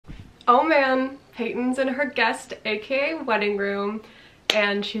Oh man, Peyton's in her guest, aka wedding room,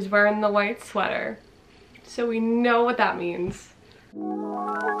 and she's wearing the white sweater. So we know what that means.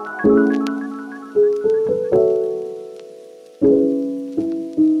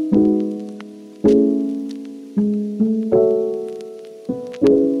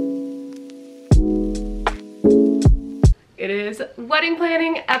 It is wedding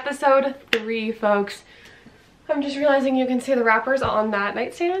planning episode 3, folks. I'm just realizing you can see the wrappers on that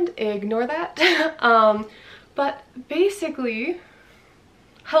nightstand. Ignore that. But basically,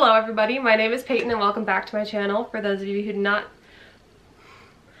 hello everybody, my name is Peyton and welcome back to my channel. For those of you who do not,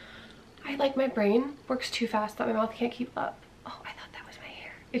 my brain works too fast that my mouth can't keep up. Oh, I thought that was my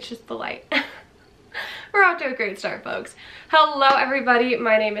hair. It's just the light. We're off to a great start, folks. Hello everybody,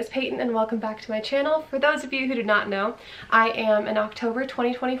 my name is Peyton and welcome back to my channel. For those of you who do not know, I am an October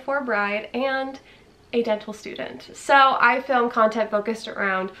 2024 bride and a dental student. So I film content focused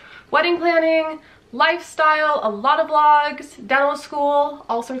around wedding planning, lifestyle, a lot of vlogs, dental school,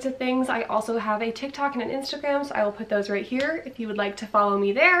 all sorts of things. I also have a TikTok and an Instagram, so I will put those right here if you would like to follow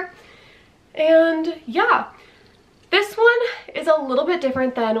me there. And yeah, this one is a little bit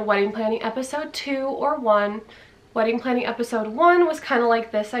different than wedding planning episode 2 or 1. Wedding planning episode 1 was kind of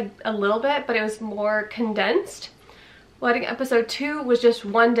like this a little bit, but it was more condensed. Wedding episode 2 was just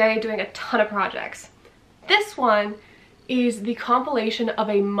one day doing a ton of projects. This one is the compilation of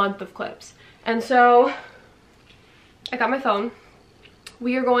a month of clips. And so I got my phone.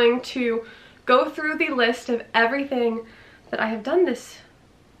 We are going to go through the list of everything that I have done this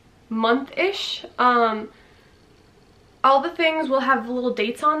month-ish. All the things will have little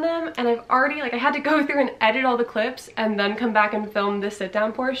dates on them, and I've already, I had to go through and edit all the clips and then come back and film this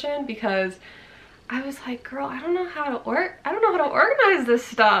sit-down portion because I was like, girl, I don't know how to organize this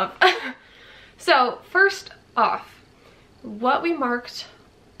stuff. So first off, what we marked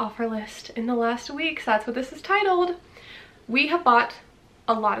off our list in the last week, so that's what this is titled. We have bought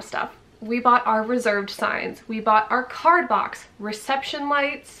a lot of stuff. We bought our reserved signs. We bought our card box, reception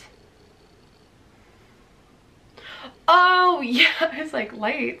lights. Oh yeah, it's like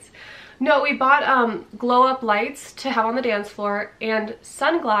lights. No, we bought glow up lights to have on the dance floor and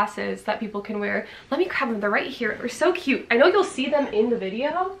sunglasses that people can wear. Let me grab them, they're right here. They're so cute. I know you'll see them in the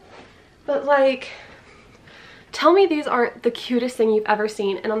video, but like, tell me these aren't the cutest thing you've ever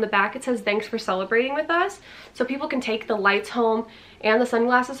seen. And on the back it says thanks for celebrating with us, so people can take the lights home and the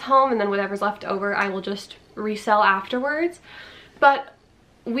sunglasses home, and then whatever's left over I will just resell afterwards. But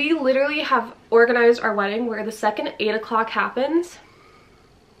we literally have organized our wedding where the second 8 o'clock happens,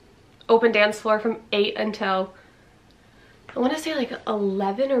 open dance floor from 8 until I want to say like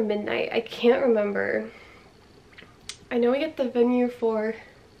 11 or midnight. I can't remember. I know we get the venue for,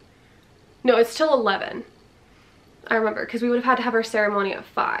 no, it's till 11. I remember, because we would have had to have our ceremony at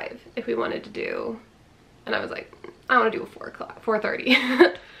 5 if we wanted to do, and I was like, I want to do a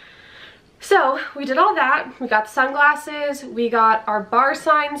 4:30. So we did all that. We got the sunglasses, we got our bar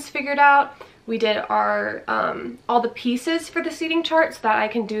signs figured out, we did our all the pieces for the seating chart so that I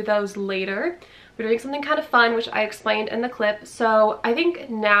can do those later. We're doing something kind of fun, which I explained in the clip. So I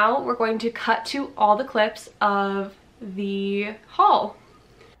think now we're going to cut to all the clips of the haul.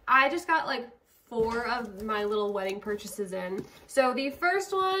 I just got like 4 of my little wedding purchases in. So the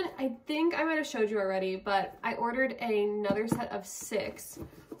first one, I think I might have showed you already, but I ordered another set of 6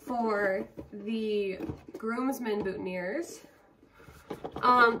 for the groomsmen boutonnieres.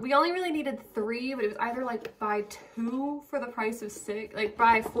 We only really needed 3, but it was either like buy 2 for the price of 6, like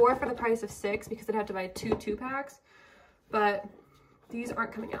buy 4 for the price of 6 because I'd have to buy 2 2-packs, but these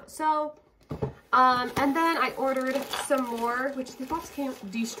aren't coming out. So and then I ordered some more, which the box came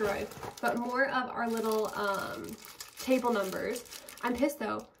destroyed, but more of our little table numbers. I'm pissed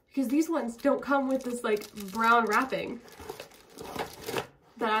though, because these ones don't come with this like brown wrapping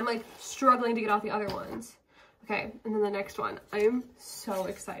that I'm like struggling to get off the other ones. Okay, and then the next one. I am so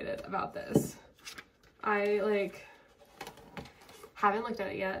excited about this. I like haven't looked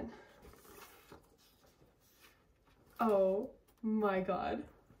at it yet. Oh my god.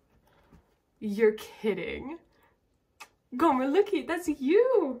 You're kidding. Gomer, looky, that's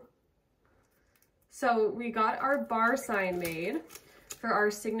you. So we got our bar sign made for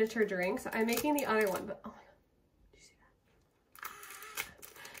our signature drinks. I'm making the other one, but oh my god, did you see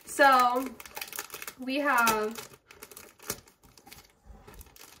that? So we have,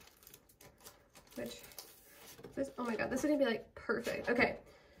 oh my god, this is gonna be like perfect. Okay.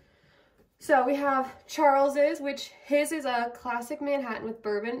 So we have Charles's, which his is a classic Manhattan with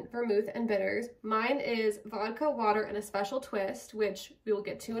bourbon, vermouth, and bitters. Mine is vodka, water, and a special twist, which we will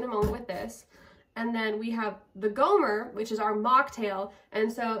get to in a moment with this. And then we have the Gomer, which is our mocktail.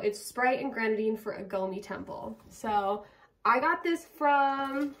 And so it's Sprite and grenadine for a Gomi temple. So I got this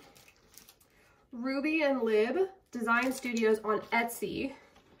from Ruby and Lib Design Studios on Etsy.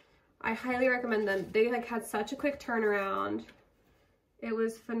 I highly recommend them. They like had such a quick turnaround. It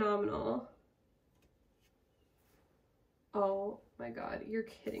was phenomenal. Oh my God, you're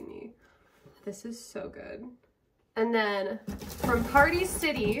kidding me. This is so good. And then from Party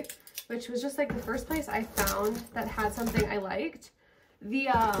City, which was just like the first place I found that had something I liked. The,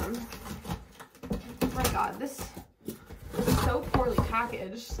 oh my God, this is so poorly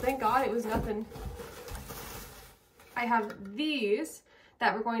packaged. Thank God it was nothing. I have these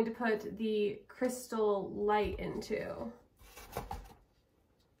that we're going to put the crystal light into.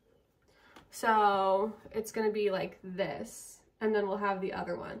 So it's gonna be like this, and then we'll have the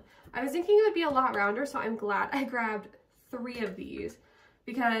other one. I was thinking it would be a lot rounder, so I'm glad I grabbed 3 of these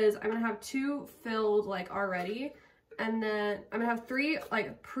because I'm gonna have 2 filled like already, and then I'm gonna have 3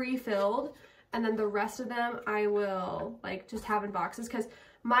 like pre-filled, and then the rest of them I will like just have in boxes, because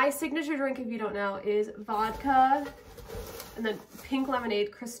my signature drink, if you don't know, is vodka and then pink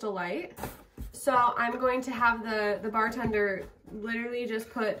lemonade crystal light. So I'm going to have the bartender literally just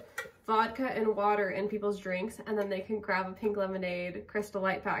put vodka and water in people's drinks, and then they can grab a pink lemonade crystal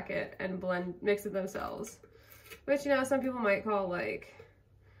light packet and mix it themselves. Which, you know, some people might call like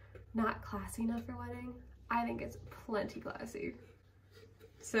not classy enough for wedding. I think it's plenty classy.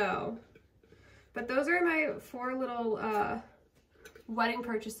 So, but those are my 4 little wedding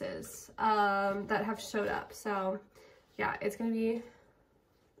purchases that have showed up. So yeah, it's gonna be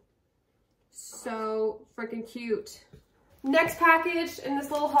so freaking cute. Next package in this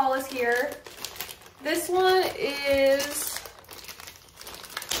little haul is here. This one is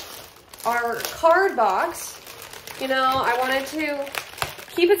our card box. You know, I wanted to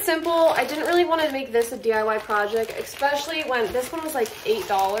keep it simple. I didn't really want to make this a DIY project, especially when this one was like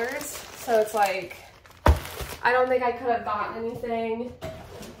 $8. So it's like, I don't think I could have gotten anything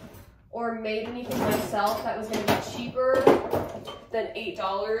or made anything myself that was going to be cheaper than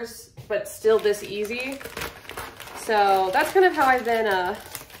 $8, but still this easy. So that's kind of how I've been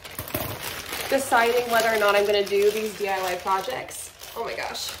deciding whether or not I'm going to do these DIY projects. Oh my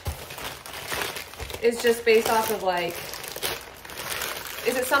gosh. It's just based off of like,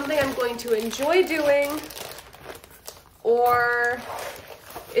 is it something I'm going to enjoy doing, or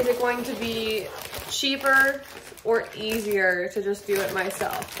is it going to be cheaper or easier to just do it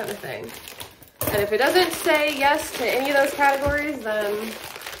myself, kind of thing. And if it doesn't say yes to any of those categories, then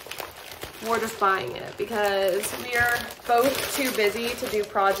we're just buying it, because we are both too busy to do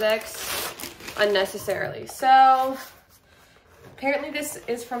projects unnecessarily. So apparently this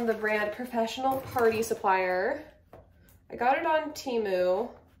is from the brand Professional Party Supplier. I got it on Temu,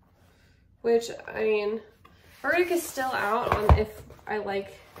 which, I mean, verdict is still out on if I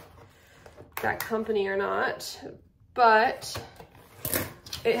like that company or not, but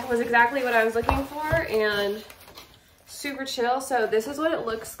it was exactly what I was looking for and super chill. So this is what it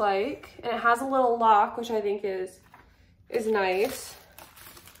looks like, and it has a little lock, which I think is nice.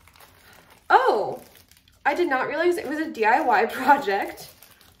 Oh, I did not realize it was a DIY project.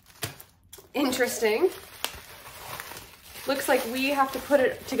 Interesting. Looks like we have to put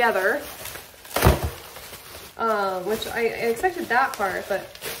it together, which I expected that part, but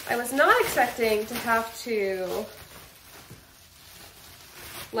I was not expecting to have to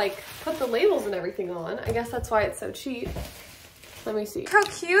like put the labels and everything on. I guess that's why it's so cheap. Let me see how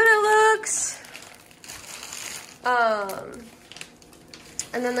cute it looks.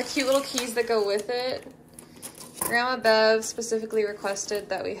 And then the cute little keys that go with it. Grandma Bev specifically requested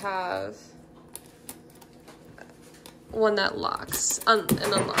that we have one that locks and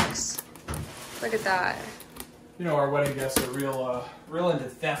unlocks. Look at that. You know, our wedding guests are real into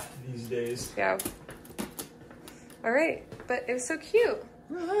theft these days. Yeah. All right, but it was so cute.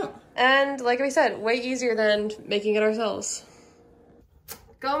 And like we said, way easier than making it ourselves.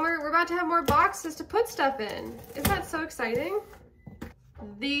 Gomer, we're about to have more boxes to put stuff in. Isn't that so exciting?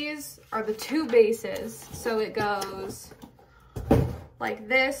 These are the 2 bases. So it goes like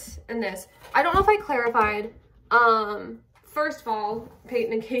this and this. I don't know if I clarified. First of all,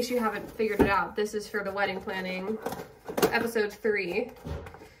 Peyton, in case you haven't figured it out, this is for the wedding planning, episode 3.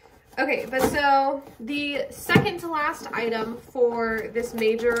 Okay, but so the second to last item for this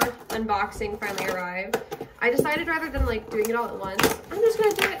major unboxing finally arrived. I decided rather than like doing it all at once, I'm just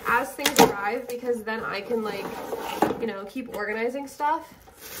gonna do it as things arrive, because then I can like, you know, keep organizing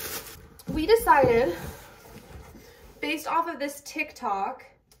stuff. We decided, based off of this TikTok,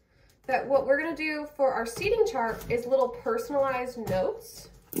 that what we're gonna do for our seating chart is little personalized notes.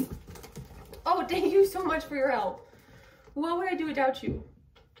 Oh, thank you so much for your help. What would I do without you?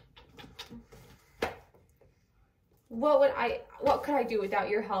 What could I do without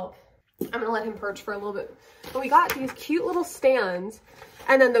your help? I'm gonna let him perch for a little bit. But we got these cute little stands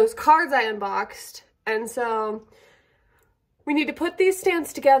and then those cards I unboxed. And so we need to put these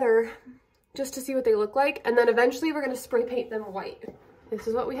stands together just to see what they look like. And then eventually we're gonna spray paint them white. This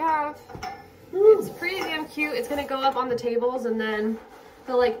is what we have. It's pretty damn cute. It's gonna go up on the tables, and then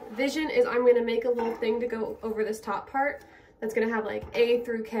the like vision is I'm gonna make a little thing to go over this top part that's gonna have like A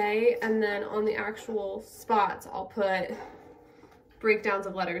through K, and then on the actual spots I'll put breakdowns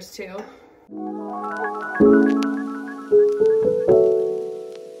of letters too.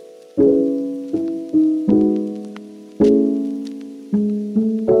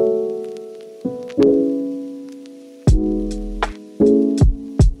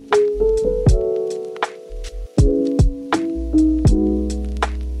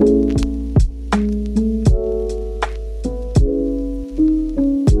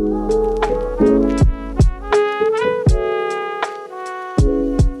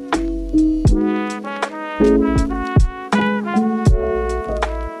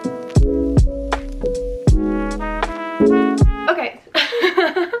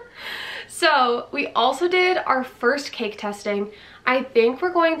 So we also did our first cake testing. I think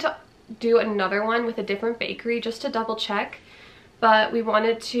we're going to do another one with a different bakery just to double check, but we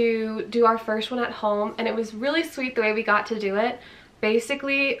wanted to do our first one at home, and it was really sweet the way we got to do it.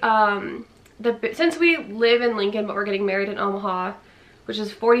 Basically, since we live in Lincoln but we're getting married in Omaha, which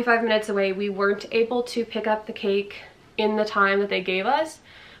is 45 minutes away, we weren't able to pick up the cake in the time that they gave us.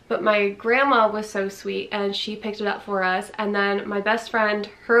 But my grandma was so sweet and she picked it up for us. And then my best friend,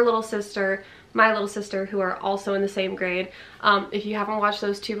 her little sister, my little sister, who are also in the same grade. If you haven't watched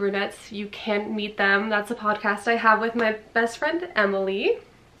those two brunettes, you can meet them. That's a podcast I have with my best friend, Emily.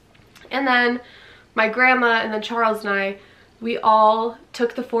 And then my grandma and then Charles and I, we all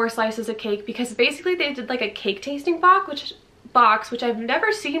took the 4 slices of cake because basically they did like a cake tasting box, which I've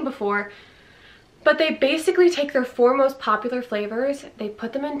never seen before. But they basically take their 4 most popular flavors, they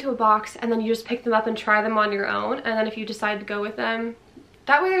put them into a box, and then you just pick them up and try them on your own. And then if you decide to go with them,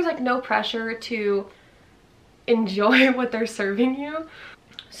 that way there's like no pressure to enjoy what they're serving you.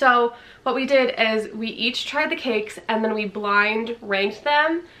 So what we did is we each tried the cakes and then we blind ranked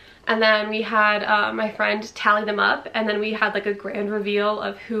them. And then we had my friend tally them up, and then we had like a grand reveal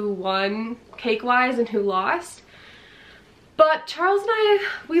of who won cake-wise and who lost. But Charles and I,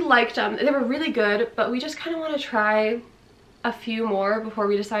 we liked them. They were really good, but we just kind of want to try a few more before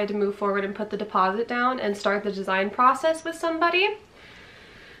we decide to move forward and put the deposit down and start the design process with somebody.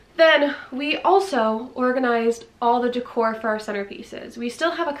 Then we also organized all the decor for our centerpieces. We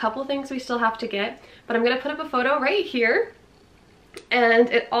still have a couple things we still have to get, but I'm going to put up a photo right here. And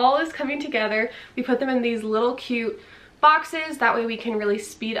it all is coming together. We put them in these little cute boxes. That way we can really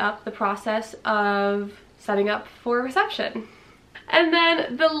speed up the process of setting up for a reception. And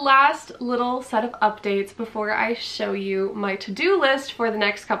then the last little set of updates before I show you my to-do list for the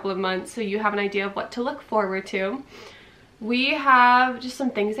next couple of months so you have an idea of what to look forward to. We have just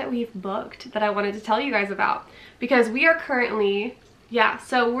some things that we've booked that I wanted to tell you guys about, because we are currently,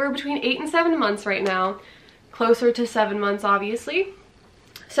 so we're between 8 and 7 months right now, closer to 7 months obviously.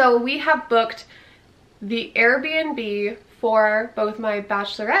 So we have booked the Airbnb for both my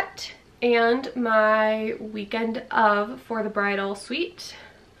bachelorette and my weekend of for the bridal suite,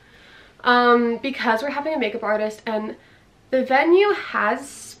 because we're having a makeup artist and the venue has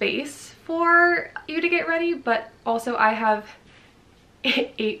space for you to get ready, but also I have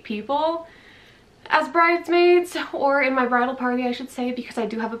 8 people as bridesmaids, or in my bridal party I should say, because I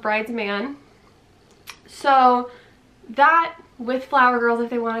do have a bridesman. So that, with flower girls if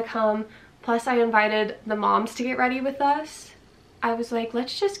they want to come, plus I invited the moms to get ready with us. I was like,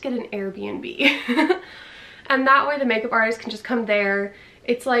 let's just get an Airbnb. And that way the makeup artist can just come there.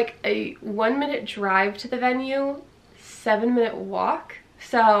 It's like a 1-minute drive to the venue, 7-minute walk.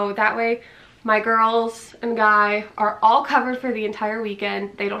 So that way my girls and guy are all covered for the entire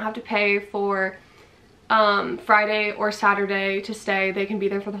weekend. They don't have to pay for Friday or Saturday to stay. They can be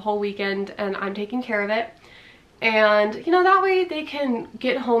there for the whole weekend and I'm taking care of it. And you know, that way they can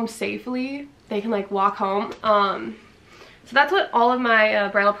get home safely. They can like walk home. So that's what all of my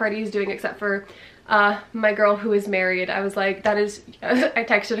bridal party is doing, except for my girl who is married. I was like, that is, I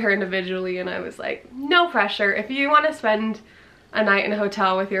texted her individually and I was like, no pressure. If you want to spend a night in a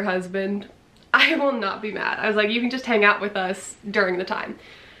hotel with your husband, I will not be mad. I was like, you can just hang out with us during the time.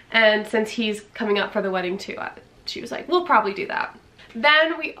 And since he's coming up for the wedding too, she was like, we'll probably do that.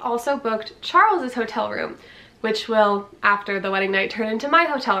 Then we also booked Charles's hotel room. which will, after the wedding night, turn into my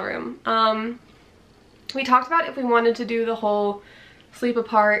hotel room. We talked about if we wanted to do the whole sleep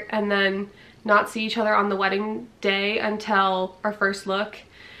apart and then not see each other on the wedding day until our first look.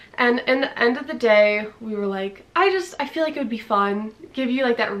 And in the end of the day, we were like, I feel like it would be fun. Give you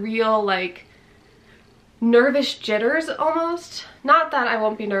like that real like nervous jitters almost. Not that I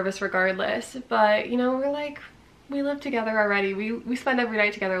won't be nervous regardless, but you know, we're like, we live together already. We spend every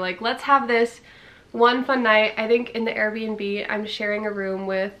night together. Like, let's have this one fun night. I think in the Airbnb, I'm sharing a room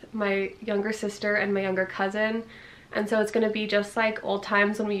with my younger sister and my younger cousin. And so it's gonna be just like old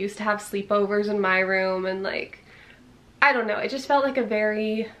times when we used to have sleepovers in my room, and like, I don't know, it just felt like a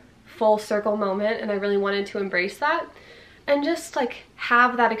very full circle moment, and I really wanted to embrace that and just like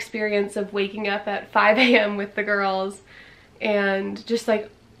have that experience of waking up at 5 a.m. with the girls, and just like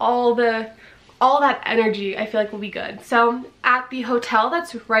all that energy I feel like will be good. So at the hotel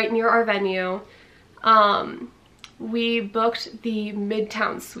that's right near our venue, we booked the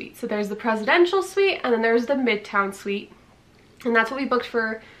Midtown suite. So there's the presidential suite and then there's the Midtown suite. And that's what we booked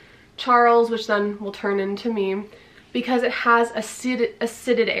for Charles, which then will turn into me, because it has a seating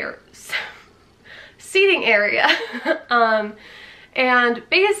area. And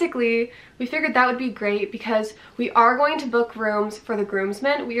basically we figured that would be great because we are going to book rooms for the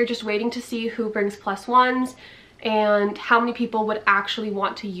groomsmen. We are just waiting to see who brings +1s and how many people would actually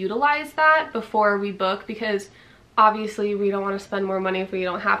want to utilize that before we book, because obviously we don't want to spend more money if we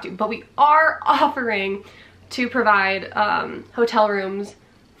don't have to. But we are offering to provide hotel rooms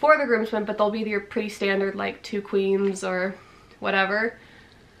for the groomsmen, but they'll be your pretty standard like 2 queens or whatever.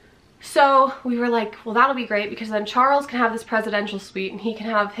 So we were like, well, that'll be great because then Charles can have this presidential suite and he can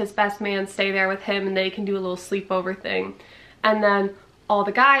have his best man stay there with him and they can do a little sleepover thing. And then all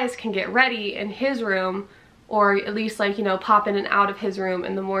the guys can get ready in his room, or at least like, you know, pop in and out of his room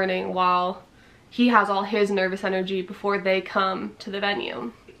in the morning while he has all his nervous energy before they come to the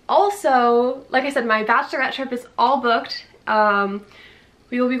venue. Also, like I said, my bachelorette trip is all booked.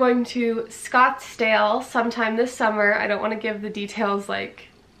 We will be going to Scottsdale sometime this summer. I don't want to give the details like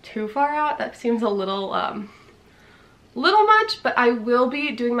too far out. That seems a little much, but I will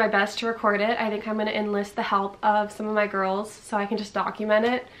be doing my best to record it. I think I'm going to enlist the help of some of my girls so I can just document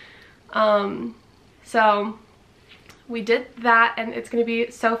it. So we did that and it's going to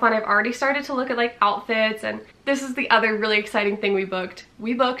be so fun. I've already started to look at like outfits, and this is the other really exciting thing we booked.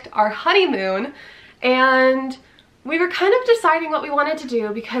 We booked our honeymoon, and we were kind of deciding what we wanted to do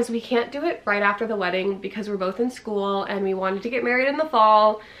because we can't do it right after the wedding because we're both in school and we wanted to get married in the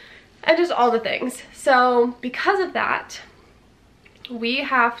fall and just all the things. So because of that, we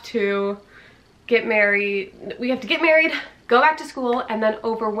have to get married. We have to get married, go back to school, and then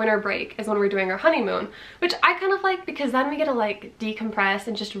over winter break is when we're doing our honeymoon, which I kind of like because then we get to like decompress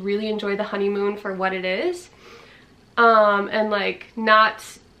and just really enjoy the honeymoon for what it is. And like not,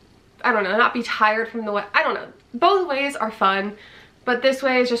 I don't know, not be tired from the I don't know. Both ways are fun, but this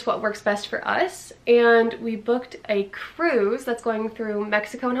way is just what works best for us. And we booked a cruise that's going through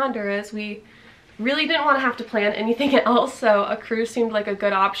Mexico and Honduras. We really didn't want to have to plan anything else, so a cruise seemed like a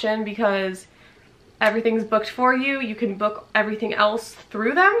good option because everything's booked for you. You can book everything else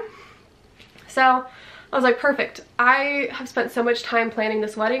through them. So I was like, perfect. I have spent so much time planning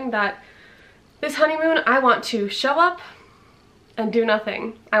this wedding that this honeymoon, I want to show up and do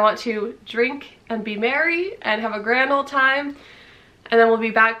nothing. I want to drink and be merry and have a grand old time, and then we'll be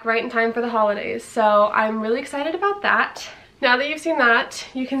back right in time for the holidays. So I'm really excited about that. Now that you've seen that,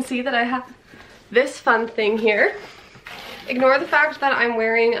 you can see that I have this fun thing here. Ignore the fact that I'm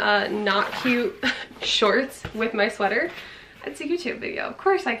wearing not cute shorts with my sweater. It's a YouTube video. Of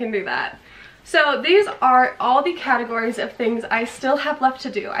course I can do that. So these are all the categories of things I still have left to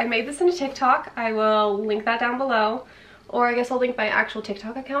do. I made this in a TikTok. I will link that down below. Or I guess I'll link my actual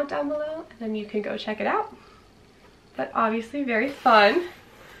TikTok account down below and then you can go check it out. But obviously very fun.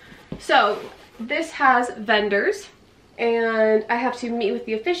 So this has vendors, and I have to meet with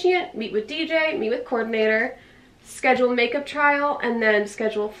the officiant, meet with DJ, meet with coordinator, schedule makeup trial, and then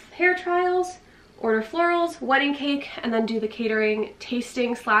schedule hair trials, order florals, wedding cake, and then do the catering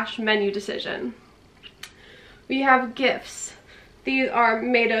tasting / menu decision. We have gifts. These are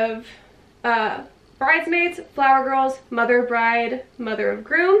made of bridesmaids, flower girls, mother of bride, mother of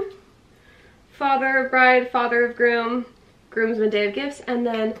groom, father of bride, father of groom, groomsman day of gifts, and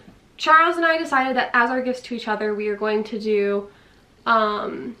then Charles and I decided that as our gifts to each other, we are going to do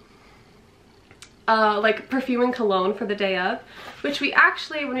like perfume and cologne for the day of, which we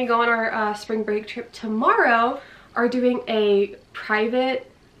actually, when we go on our spring break trip tomorrow, are doing a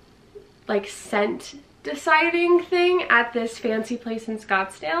private like scent deciding thing at this fancy place in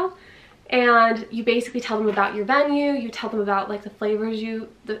Scottsdale. And you basically tell them about your venue, you tell them about like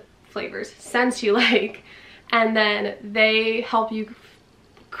the scents you like, and then they help you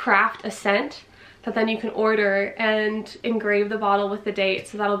craft a scent that then you can order and engrave the bottle with the date.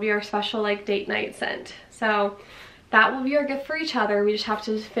 So that'll be our special like date night scent. So that will be our gift for each other. We just have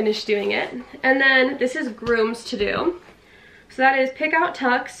to finish doing it. And then this is groom's to do. So that is pick out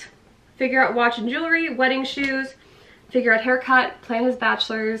tux, figure out watch and jewelry, wedding shoes, figure out haircut, plan his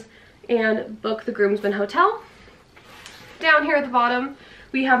bachelor's, and book the groomsman hotel. Down here at the bottom,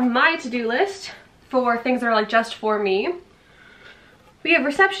 we have my to-do list for things that are like just for me. We have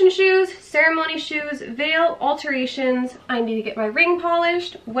reception shoes, ceremony shoes, veil, alterations. I need to get my ring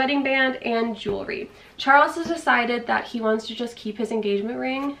polished, wedding band, and jewelry. Charles has decided that he wants to just keep his engagement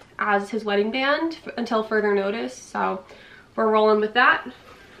ring as his wedding band until further notice, so we're rolling with that.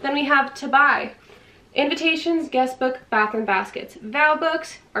 Then we have to buy invitations, guest book, bathroom baskets, vow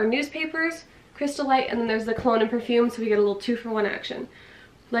books, our newspapers, crystal light, and then there's the cologne and perfume, so we get a little 2-for-1 action.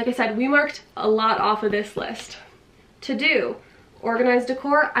 Like I said, we marked a lot off of this list. To do, organized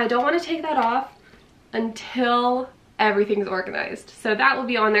decor. I don't want to take that off until everything's organized. So that will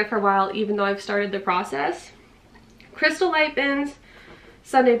be on there for a while, even though I've started the process. Crystal light bins,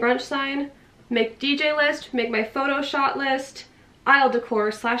 Sunday brunch sign, make DJ list, make my photo shot list, aisle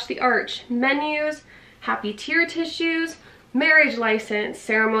decor / the arch, menus, happy tear tissues, marriage license,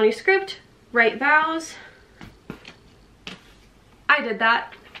 ceremony script, write vows. I did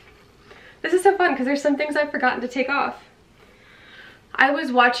that. This is so fun because there's some things I've forgotten to take off. I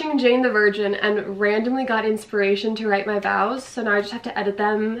was watching Jane the Virgin and randomly got inspiration to write my vows, so now I just have to edit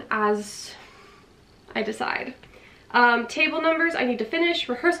them as I decide. Table numbers I need to finish,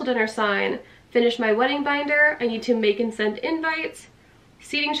 rehearsal dinner sign, finish my wedding binder, I need to make and send invites,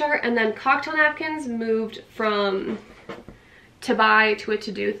 seating chart, and then cocktail napkins moved from to buy to a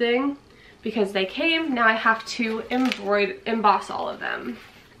to do thing because they came. Now I have to emboss all of them.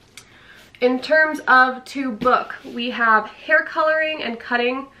 In terms of to book, we have hair coloring and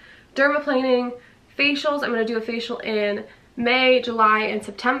cutting, dermaplaning, facials. I'm going to do a facial in May, July, and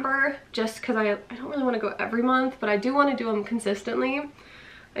September just because I don't really want to go every month, but I do want to do them consistently.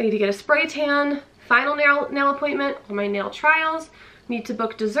 I need to get a spray tan, final nail appointment, or my nail trials, need to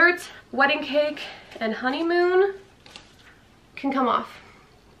book desserts, wedding cake, and honeymoon can come off.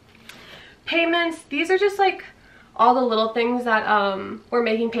 Payments, these are just like all the little things that we're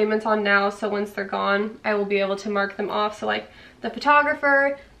making payments on now, so once they're gone I will be able to mark them off. So like the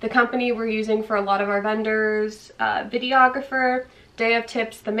photographer, the company we're using for a lot of our vendors, videographer, day of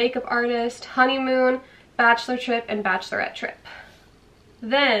tips, the makeup artist, honeymoon, bachelor trip, and bachelorette trip.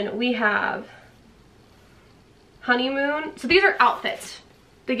 Then we have honeymoon. So these are outfits.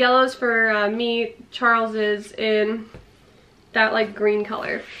 The yellow's for me, Charles is in that like green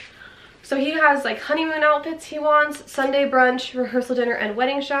color. So he has like honeymoon outfits he wants, Sunday brunch, rehearsal dinner, and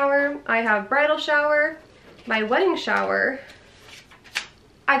wedding shower. I have bridal shower. My wedding shower,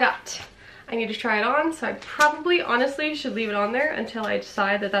 I need to try it on, so I probably honestly should leave it on there until I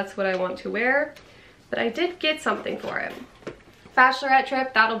decide that that's what I want to wear. But I did get something for it. Bachelorette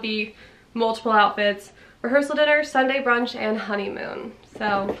trip, that'll be multiple outfits. Rehearsal dinner, Sunday brunch, and honeymoon.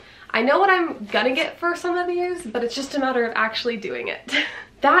 So I know what I'm gonna get for some of these, but it's just a matter of actually doing it.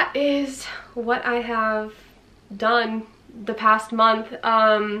 That is what I have done the past month.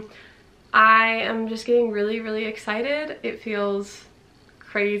 I am just getting really excited. It feels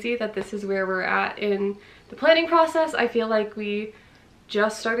crazy that this is where we're at in the planning process. I feel like we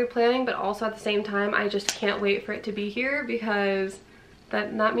just started planning, but also at the same time I just can't wait for it to be here because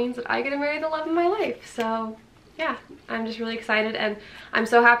that means that I get to marry the love of my life. So yeah, I'm just really excited, and I'm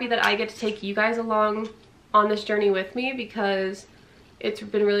so happy that I get to take you guys along on this journey with me because it's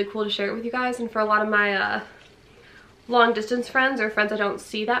been really cool to share it with you guys. And for a lot of my long distance friends or friends I don't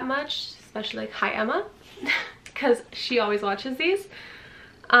see that much, especially like hi Emma, because she always watches these.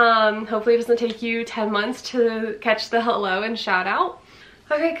 Hopefully it doesn't take you 10 months to catch the hello and shout out.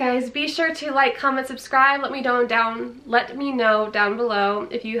 Alright guys, be sure to like, comment, subscribe. Let me know down below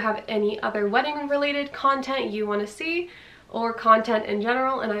if you have any other wedding related content you want to see or content in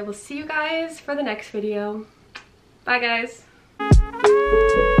general, and I will see you guys for the next video. Bye guys.